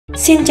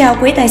Xin chào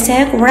quý tài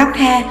xế của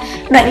GrabCar.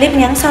 Đoạn clip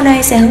ngắn sau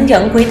đây sẽ hướng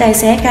dẫn quý tài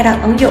xế cài đặt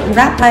ứng dụng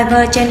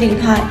GrabDriver trên điện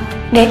thoại.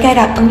 Để cài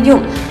đặt ứng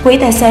dụng, quý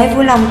tài xế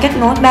vui lòng kết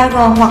nối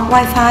 3G hoặc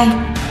Wi-Fi.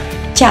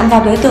 Chạm vào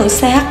biểu tượng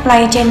CH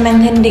Play trên màn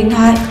hình điện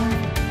thoại.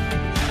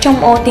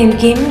 Trong ô tìm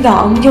kiếm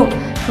gõ ứng dụng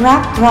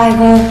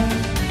GrabDriver.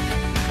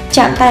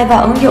 Chạm tay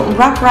vào ứng dụng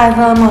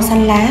GrabDriver màu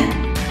xanh lá.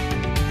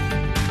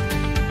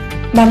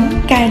 Bấm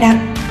cài đặt.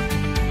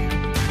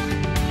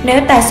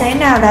 Nếu tài xế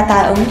nào đã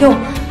tải ứng dụng,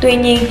 tuy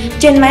nhiên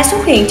trên máy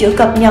xuất hiện chữ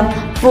cập nhật,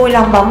 vui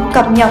lòng bấm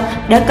cập nhật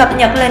để cập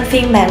nhật lên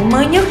phiên bản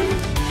mới nhất.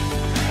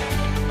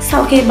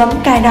 Sau khi bấm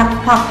cài đặt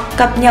hoặc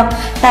cập nhật,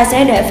 tài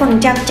xế để phần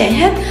trăm chạy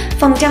hết,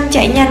 phần trăm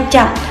chạy nhanh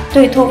chậm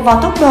tùy thuộc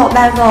vào tốc độ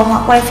 3G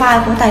hoặc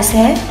Wi-Fi của tài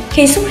xế.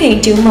 Khi xuất hiện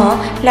chữ mở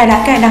là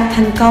đã cài đặt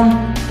thành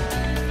công.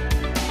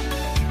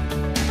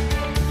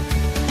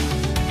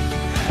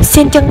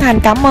 Xin chân thành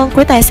cảm ơn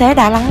quý tài xế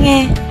đã lắng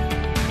nghe.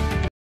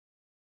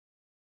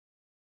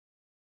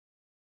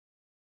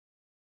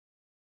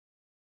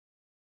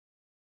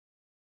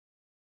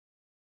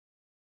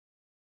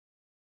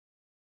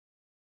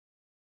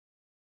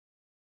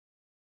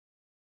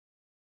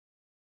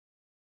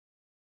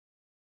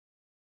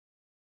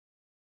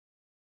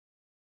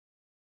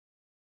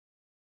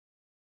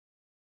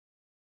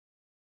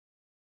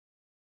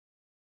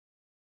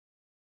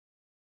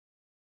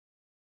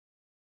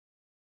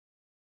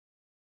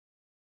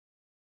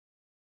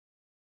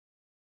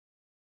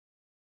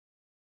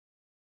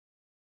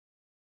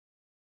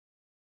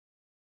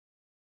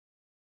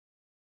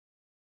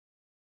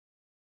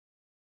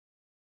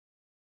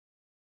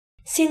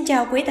 Xin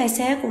chào quý tài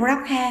xế của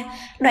GrabCar.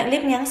 Đoạn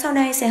clip ngắn sau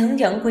đây sẽ hướng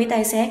dẫn quý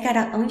tài xế cài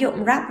đặt ứng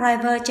dụng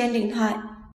GrabDriver trên điện thoại.